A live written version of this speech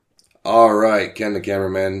All right, Ken the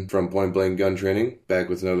cameraman from Point Blank Gun Training, back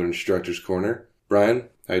with another Instructor's Corner. Brian,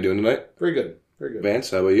 how you doing tonight? Very good. Very good.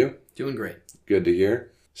 Vance, how about you? Doing great. Good to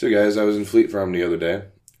hear. So guys, I was in Fleet Farm the other day,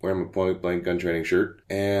 wearing my Point Blank Gun Training shirt,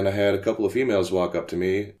 and I had a couple of females walk up to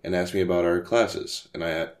me and ask me about our classes. And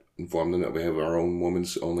I informed them that we have our own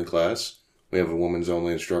women's only class. We have a women's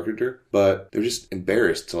only instructor, but they're just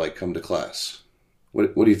embarrassed to come to class.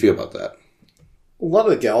 What do you feel about that? A lot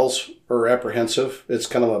of the gals are apprehensive. It's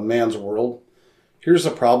kind of a man's world. Here's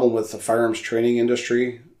the problem with the firearms training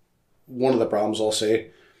industry. One of the problems, I'll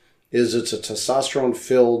say, is it's a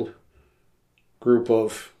testosterone-filled group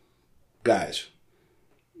of guys.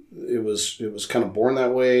 It was kind of born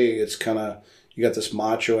that way. It's kind of, you got this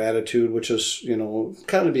macho attitude, which is,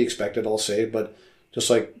 kind of to be expected, I'll say. But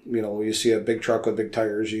just like, you see a big truck with big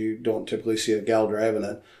tires, you don't typically see a gal driving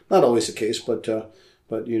it. Not always the case, but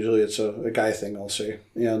usually it's a guy thing, I'll say.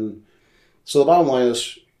 And so the bottom line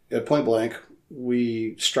is, at Point Blank,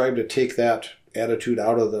 we strive to take that attitude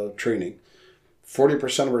out of the training.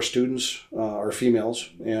 40% of our students are females,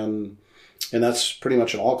 and that's pretty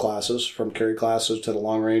much in all classes, from carry classes to the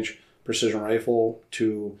long range precision rifle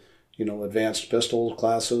to, advanced pistol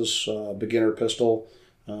classes, beginner pistol.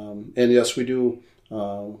 And yes, we do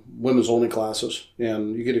women's only classes,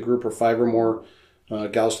 and you get a group of 5 or more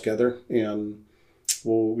gals together, and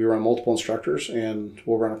we run multiple instructors, and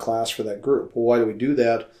we'll run a class for that group. Well, why do we do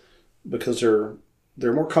that? Because they're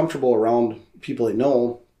more comfortable around people they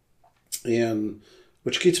know, and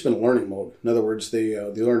which keeps them in learning mode. In other words, they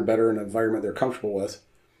learn better in an environment they're comfortable with.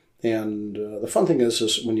 And the fun thing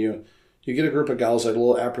is when you get a group of gals that are a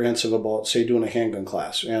little apprehensive about, say, doing a handgun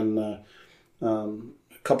class, and a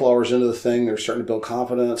couple hours into the thing, they're starting to build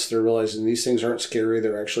confidence. They're realizing these things aren't scary.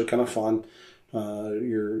 They're actually kind of fun.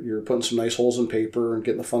 You're putting some nice holes in paper and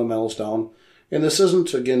getting the fundamentals down. And this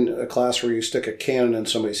isn't, again, a class where you stick a cannon in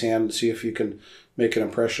somebody's hand and see if you can make an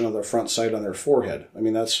impression of the front sight on their forehead. I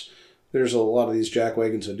mean, there's a lot of these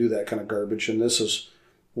jackwagons that do that kind of garbage, and this is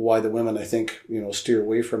why the women, I think, steer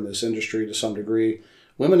away from this industry to some degree.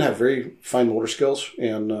 Women have very fine motor skills,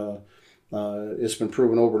 and it's been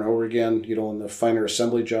proven over and over again, in the finer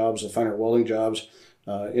assembly jobs, the finer welding jobs,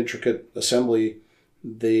 intricate assembly,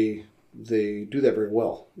 they do that very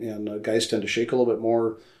well. And guys tend to shake a little bit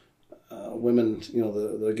more. Women,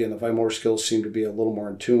 the fine motor skills seem to be a little more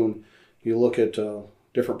in tune. You look at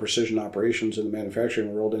different precision operations in the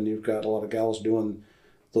manufacturing world, and you've got a lot of gals doing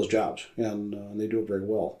those jobs, and they do it very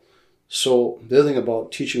well. So the other thing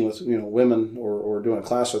about teaching with women or doing a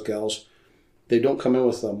class with gals, they don't come in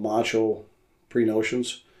with macho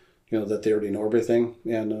pre-notions, that they already know everything,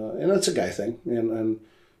 and it's a guy thing, and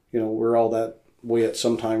we're all that way at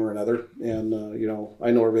some time or another, and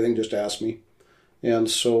I know everything, just ask me. And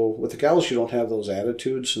so with the gals, you don't have those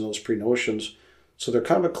attitudes and those pre-notions, so they're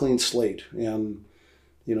kind of a clean slate, and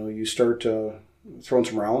you start throwing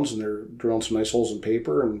some rounds, and they're drilling some nice holes in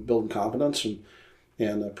paper and building confidence,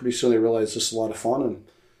 and pretty soon they realize this is a lot of fun,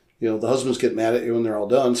 and the husbands get mad at you when they're all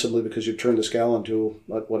done simply because you've turned this gal into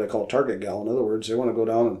what I call a target gal. In other words, they want to go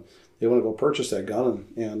down and they want to go purchase that gun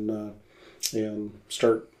and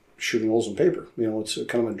start shooting holes in paper. It's a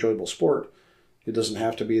kind of enjoyable sport. It doesn't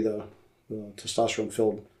have to be the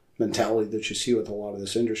testosterone-filled mentality that you see with a lot of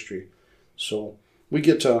this industry. So we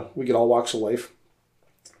get all walks of life.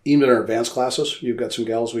 Even in our advanced classes, you've got some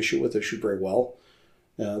gals we shoot with that shoot very well.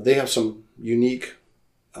 They have some unique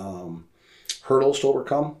hurdles to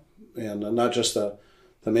overcome, and not just the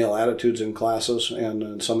male attitudes in classes and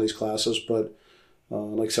in some of these classes, but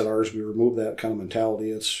like I said, ours, we remove that kind of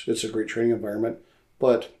mentality. It's a great training environment,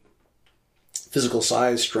 but physical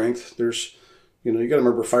size, strength, there's, you got to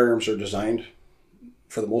remember firearms are designed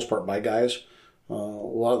for the most part by guys. A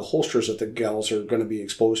lot of the holsters that the gals are going to be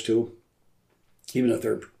exposed to, even if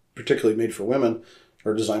they're particularly made for women,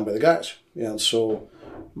 are designed by the guys. And so,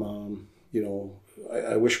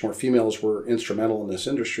 I wish more females were instrumental in this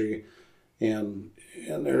industry. And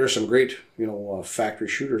there are some great, factory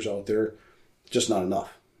shooters out there, just not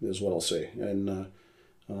enough is what I'll say. And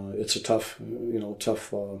it's a tough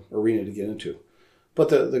arena to get into. But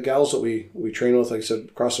the gals that we train with, like I said,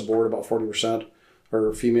 across the board, about 40%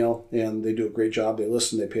 are female, and they do a great job. They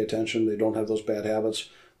listen, they pay attention, they don't have those bad habits,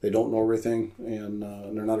 they don't know everything, and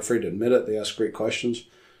they're not afraid to admit it. They ask great questions.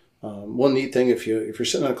 One neat thing, if you're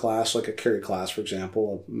sitting in a class, like a carry class, for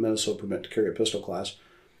example, a Minnesota permit to carry a pistol class,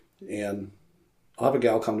 and I'll have a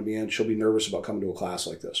gal come to me and she'll be nervous about coming to a class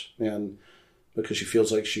like this, and because she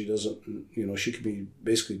feels like she doesn't, she could be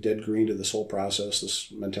basically dead green to this whole process, this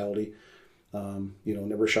mentality.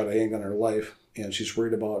 Never shot a handgun in her life, and she's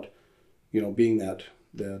worried about, being that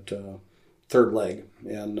third leg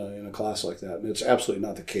in a class like that. And it's absolutely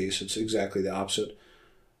not the case. It's exactly the opposite.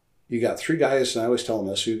 You got three guys, and I always tell them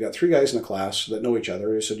this, you got three guys in the class that know each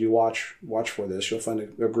other. I said, you watch for this. You'll find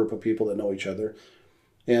a group of people that know each other.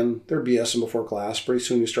 And they're BSing before class. Pretty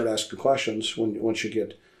soon you start asking questions once you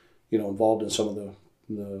get, involved in some of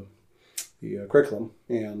the curriculum.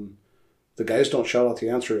 And the guys don't shout out the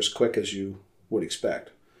answer as quick as you would expect.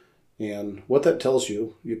 And what that tells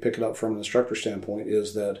you, you pick it up from an instructor standpoint,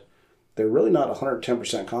 is that they're really not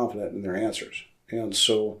 110% confident in their answers. And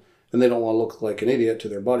they don't want to look like an idiot to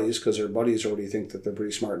their buddies because their buddies already think that they're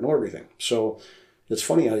pretty smart and know everything. So it's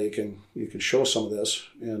funny how you can show some of this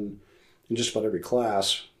in just about every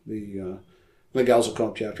class. The gals will come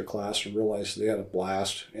up to you after class and realize they had a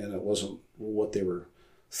blast and it wasn't what they were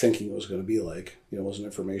thinking it was going to be like. It was an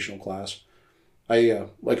informational class. I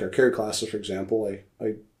like our carry classes, for example.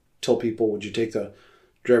 I tell people, would you take the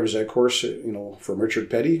driver's ed course, from Richard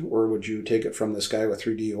Petty, or would you take it from this guy with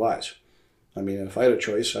 3 DUIs? I mean, if I had a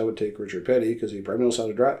choice, I would take Richard Petty because he probably knows how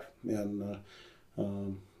to drive, and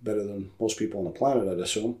better than most people on the planet, I'd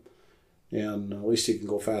assume. And at least he can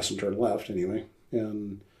go fast and turn left anyway.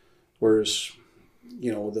 And whereas,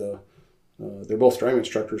 they're both driving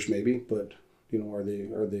instructors maybe, but are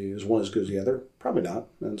they is one as good as the other? Probably not.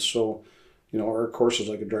 And so, our course is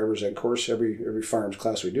like a driver's ed course. Every firearms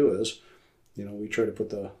class we do is, we try to put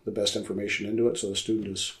the best information into it so the student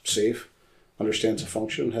is safe, understands the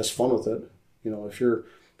function, has fun with it. If you're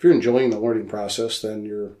enjoying the learning process, then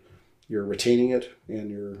you're retaining it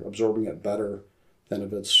and you're absorbing it better than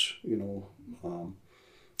if it's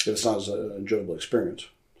if it's not as an enjoyable experience.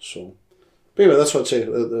 So, but anyway, that's what I'd say.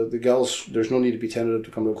 The gals, there's no need to be tentative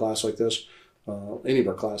to come to a class like this. Any of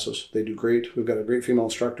our classes, they do great. We've got a great female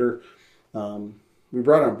instructor. We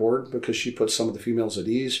brought her on board because she puts some of the females at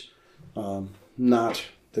ease. Not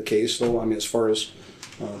the case, though. I mean, as far as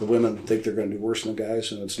the women think they're going to do worse than the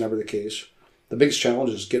guys, and it's never the case. The biggest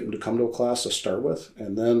challenge is getting them to come to a class to start with,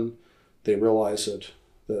 and then they realize that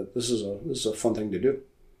this is a fun thing to do.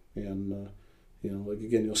 And like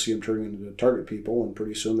again, you'll see them turning into target people, and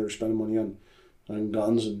pretty soon they're spending money on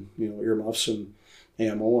guns and earmuffs and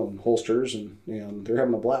ammo and holsters, and they're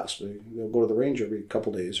having a blast. They'll go to the range every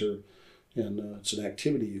couple days, and it's an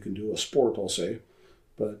activity you can do, a sport, I'll say.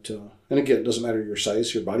 But and again, it doesn't matter your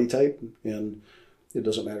size, your body type, and it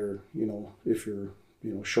doesn't matter if you're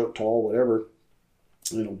short, tall, whatever,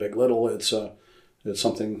 big, little. It's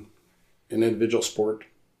something, an individual sport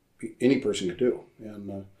any person can do,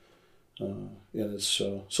 and it's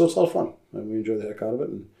so it's a lot of fun, and we enjoy the heck out of it,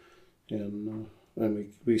 and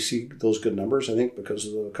we see those good numbers, I think, because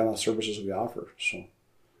of the kind of services we offer. So.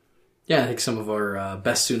 Yeah, I think some of our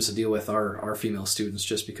best students to deal with are female students,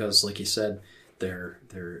 just because, like you said, they're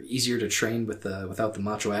easier to train without the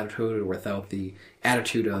macho attitude, or without the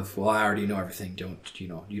attitude of, well, I already know everything. You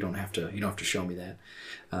don't have to show me that.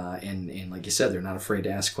 And like you said, they're not afraid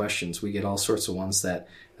to ask questions. We get all sorts of ones that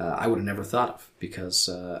I would have never thought of because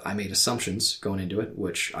I made assumptions going into it,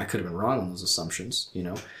 which I could have been wrong on those assumptions,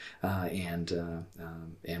 and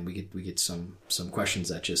we get some questions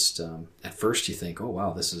that just at first you think, oh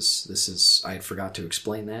wow, this is I forgot to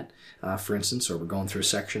explain that, for instance, or we're going through a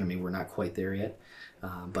section. I mean, we're not quite there yet.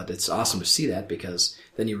 But it's awesome to see that, because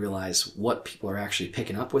then you realize what people are actually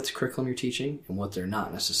picking up with the curriculum you're teaching and what they're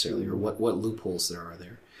not necessarily, or what loopholes there are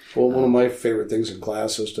there. Well, one of my favorite things in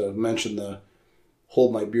class is to mention the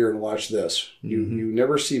hold my beer and watch this. Mm-hmm. You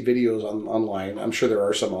never see videos online. I'm sure there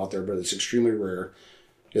are some out there, but it's extremely rare.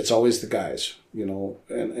 It's always the guys,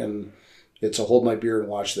 and it's a hold my beer and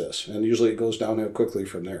watch this. And usually it goes downhill quickly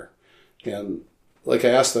from there. And like I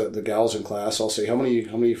ask the gals in class, I'll say, how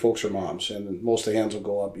many folks are moms? And most of the hands will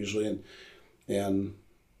go up usually. And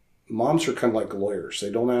moms are kind of like lawyers.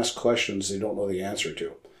 They don't ask questions they don't know the answer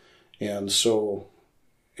to. And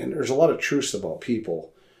there's a lot of truths about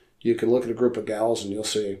people. You can look at a group of gals and you'll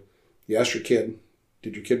say, you ask your kid,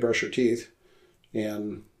 did your kid brush your teeth?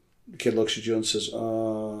 And the kid looks at you and says,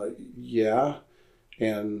 yeah.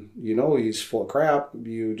 And he's full of crap.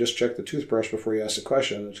 You just check the toothbrush before you ask the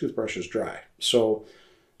question, and the toothbrush is dry. So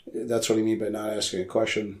that's what I mean by not asking a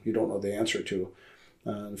question you don't know the answer to.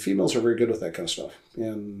 Females are very good with that kind of stuff,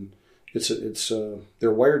 and it's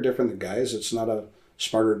they're wired different than guys. It's not a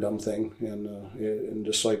smart or dumb thing, and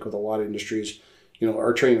just like with a lot of industries,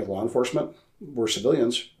 our training with law enforcement, we're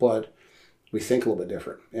civilians, but we think a little bit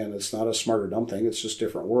different, and it's not a smart or dumb thing. It's just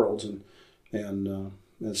different worlds, and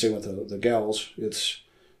same with the gals.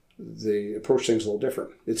 They approach things a little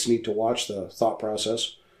different. It's neat to watch the thought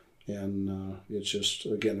process, and it's just,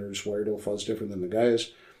 again, they're just wired a little fuzz different than the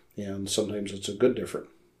guys, and sometimes it's a good different.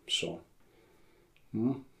 So,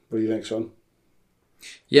 what do you think, son?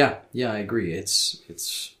 Yeah, I agree. It's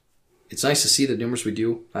nice to see the numbers we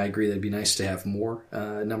do. I agree that it'd be nice to have more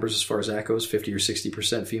numbers as far as that goes, 50 or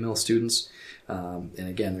 60% female students. And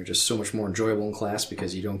again, they're just so much more enjoyable in class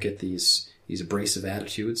because you don't get these abrasive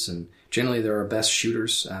attitudes. And generally, they're our best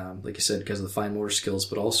shooters, like you said, because of the fine motor skills,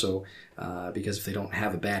 but also because if they don't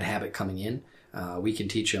have a bad habit coming in, we can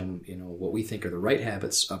teach them, what we think are the right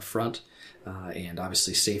habits up front. And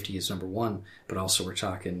obviously safety is number one, but also we're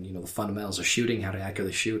talking, the fundamentals of shooting, how to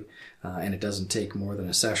accurately shoot. And it doesn't take more than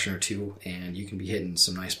a session or two, and you can be hitting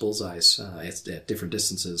some nice bullseyes at different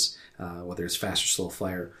distances, whether it's fast or slow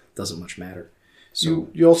fire, doesn't much matter. So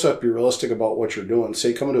you also have to be realistic about what you're doing.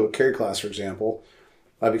 Say coming to a carry class, for example,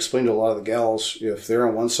 I've explained to a lot of the gals, if they're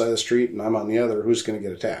on one side of the street and I'm on the other, who's going to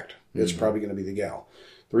get attacked? It's probably going to be the gal.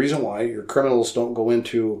 The reason why your criminals don't go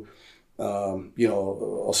into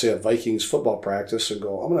I'll say a Vikings football practice and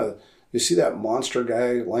go, you see that monster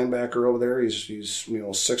guy, linebacker over there? He's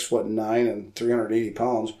 6'9" and 380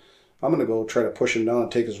 pounds. I'm going to go try to push him down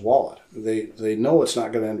and take his wallet. They know it's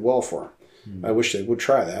not going to end well for him. Mm-hmm. I wish they would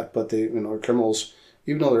try that, but criminals,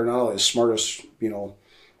 even though they're not as smart as,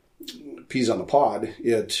 peas on the pod,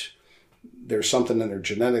 there's something in their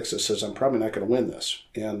genetics that says, I'm probably not going to win this.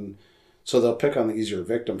 And so they'll pick on the easier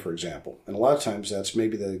victim, for example. And a lot of times that's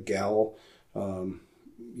maybe the gal,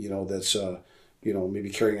 that's, maybe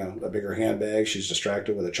carrying a bigger handbag. She's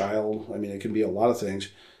distracted with a child. I mean, it can be a lot of things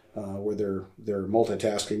where they're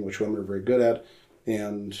multitasking, which women are very good at.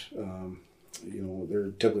 And,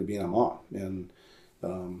 they're typically being a mom. And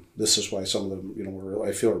this is why some of them,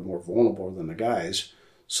 I feel are more vulnerable than the guys,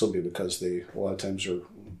 simply because they, a lot of times,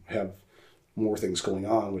 have more things going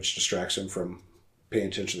on, which distracts them from paying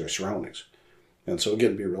attention to their surroundings. And so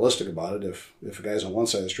again, be realistic about it. If a guy's on one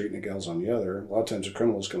side of the street and a gal's on the other, a lot of times a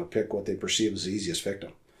criminal is going to pick what they perceive as the easiest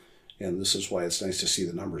victim. And this is why it's nice to see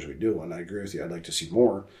the numbers we do. And I agree with you. I'd like to see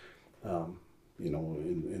more,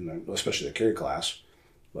 especially the carry class.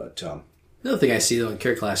 But another thing I see though in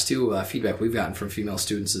carry class too, feedback we've gotten from female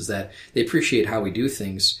students is that they appreciate how we do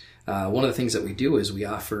things. One of the things that we do is we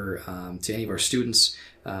offer to any of our students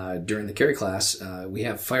during the carry class, we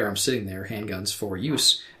have firearms sitting there, handguns for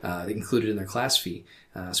use, included in their class fee.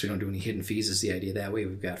 So we don't do any hidden fees is the idea that way.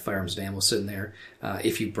 We've got firearms and ammo sitting there.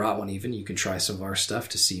 If you brought one even, you can try some of our stuff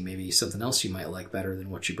to see maybe something else you might like better than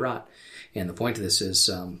what you brought. And the point of this is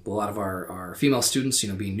a lot of our female students,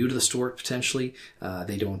 being new to the sport potentially,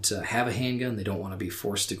 they don't have a handgun. They don't want to be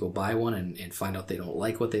forced to go buy one and find out they don't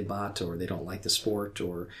like what they bought or they don't like the sport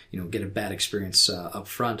or, get a bad experience up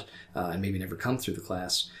front and maybe never come through the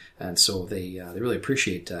class. And so they really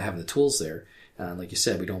appreciate having the tools there. Like you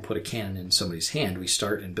said, we don't put a cannon in somebody's hand. We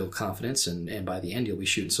start and build confidence, and by the end, you'll be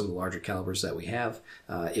shooting some of the larger calibers that we have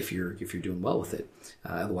if you're doing well with it.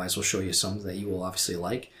 Otherwise, we'll show you some that you will obviously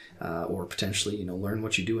like, or potentially learn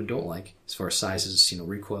what you do and don't like as far as sizes,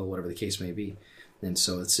 recoil, whatever the case may be. And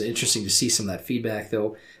so it's interesting to see some of that feedback,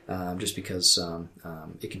 though, just because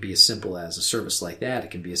it can be as simple as a service like that. It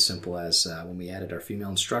can be as simple as when we added our female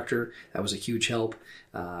instructor. That was a huge help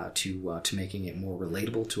to making it more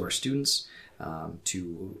relatable to our students.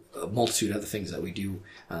 To a multitude of other things that we do.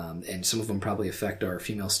 And some of them probably affect our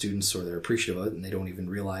female students or they're appreciative of it and they don't even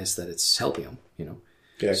realize that it's helping them,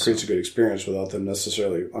 Yeah, it creates a good experience without them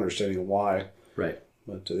necessarily understanding why. Right.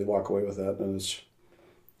 But they walk away with that. And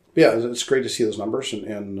it's great to see those numbers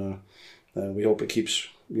and we hope it keeps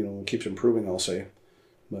improving, I'll say.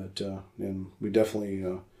 But, and we definitely,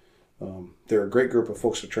 they're a great group of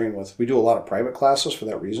folks to train with. We do a lot of private classes for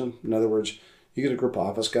that reason. In other words, you get a group of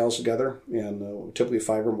office gals together, and typically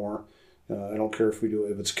 5 or more. I don't care if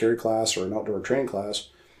it's a carry class or an outdoor training class.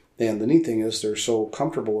 And the neat thing is they're so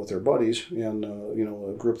comfortable with their buddies and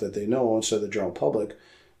a group that they know instead of the general public,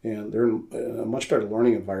 and they're in a much better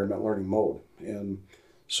learning environment, learning mode. And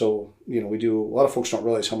so we do. A lot of folks don't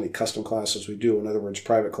realize how many custom classes we do. In other words,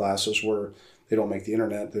 private classes where they don't make the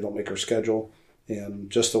internet, they don't make our schedule, and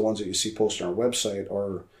just the ones that you see posted on our website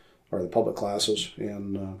are the public classes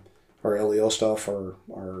and. Our LEO stuff,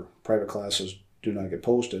 our private classes do not get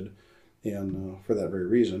posted, and for that very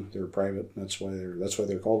reason, they're private. That's why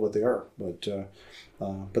they're called what they are. But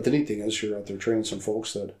the neat thing is, you're out there training some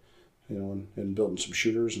folks that, and building some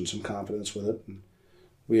shooters and some confidence with it. And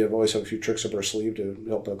we always have a few tricks up our sleeve to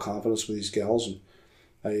help build confidence with these gals.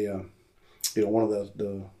 And one of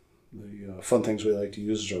the fun things we like to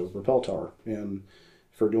use is our rappel tower. And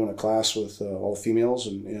if we're doing a class with all females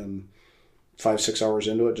and 5-6 hours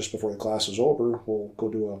into it, just before the class is over, we'll go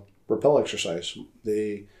do a rappel exercise.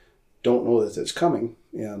 They don't know that it's coming,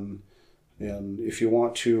 and if you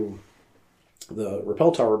want to, the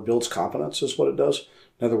rappel tower builds confidence is what it does.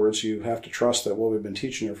 In other words, you have to trust that what we've been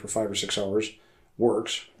teaching you for 5 or 6 hours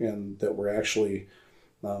works and that we're actually,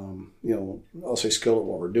 I'll say skilled at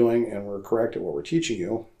what we're doing and we're correct at what we're teaching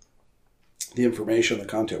you, the information, the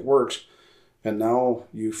content works. And now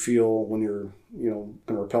you feel when you're, going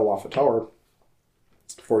to rappel off a tower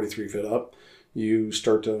 43 feet up, you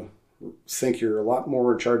start to think you're a lot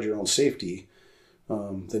more in charge of your own safety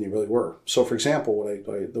than you really were. So, for example,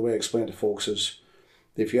 the way I explain it to folks is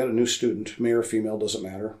if you had a new student, male or female, doesn't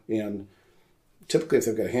matter, and typically if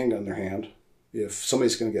they've got a handgun in their hand, if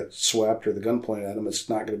somebody's going to get swept or the gun pointed at them, it's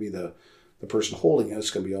not going to be the person holding it,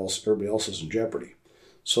 it's going to be everybody else is in jeopardy.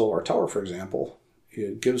 So our tower, for example,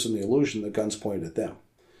 it gives them the illusion the gun's pointed at them.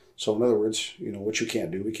 So in other words, what you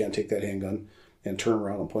can't do, we can't take that handgun and turn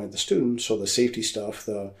around and point at the student. So the safety stuff,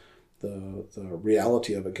 the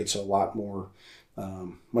reality of it gets a lot more,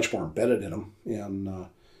 much more embedded in them, and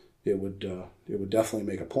it would definitely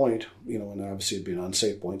make a point, and obviously it'd be an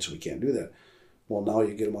unsafe point, so we can't do that. Well, now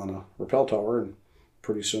you get them on a rappel tower, and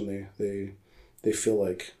pretty soon they feel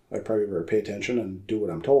like I probably better pay attention and do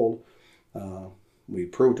what I'm told. We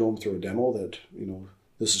prove to them through a demo that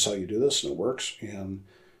this is how you do this, and it works, and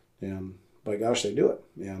by gosh, they do it.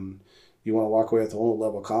 And you want to walk away with a whole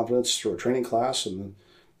level of confidence through a training class and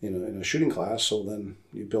in a shooting class. So then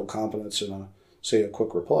you build confidence in a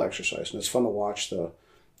quick rappel exercise, and it's fun to watch the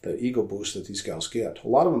ego boost that these gals get. A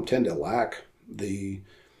lot of them tend to lack the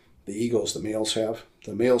egos the males have.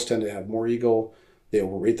 The males tend to have more ego. They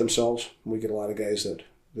overrate themselves. We get a lot of guys that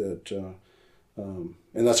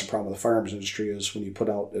and that's the problem with the firearms industry is when you put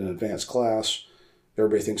out an advanced class,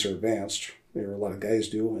 everybody thinks they're advanced. There are a lot of guys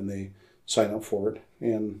do, and they sign up for it,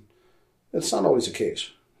 and it's not always the case.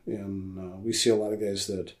 And we see a lot of guys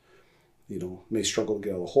that may struggle to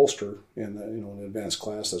get out of the holster, and in an advanced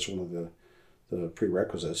class, that's one of the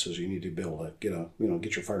prerequisites is you need to be able to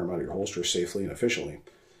get your firearm out of your holster safely and efficiently.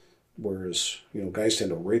 Whereas guys tend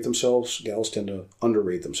to rate themselves, gals tend to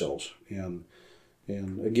underrate themselves, and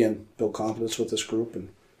again build confidence with this group,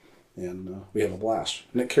 and we have a blast,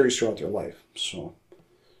 and it carries throughout their life. So,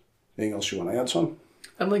 anything else you want to add, son?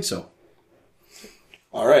 I think so.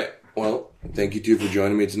 All right. Well, thank you two for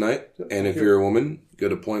joining me tonight. And if you're a woman, go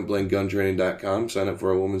to pointblankguntraining.com, sign up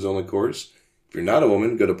for our women's only course. If you're not a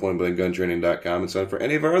woman, go to pointblankguntraining.com and sign up for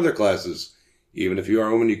any of our other classes. Even if you are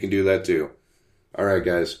a woman, you can do that too. All right,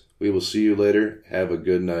 guys. We will see you later. Have a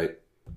good night.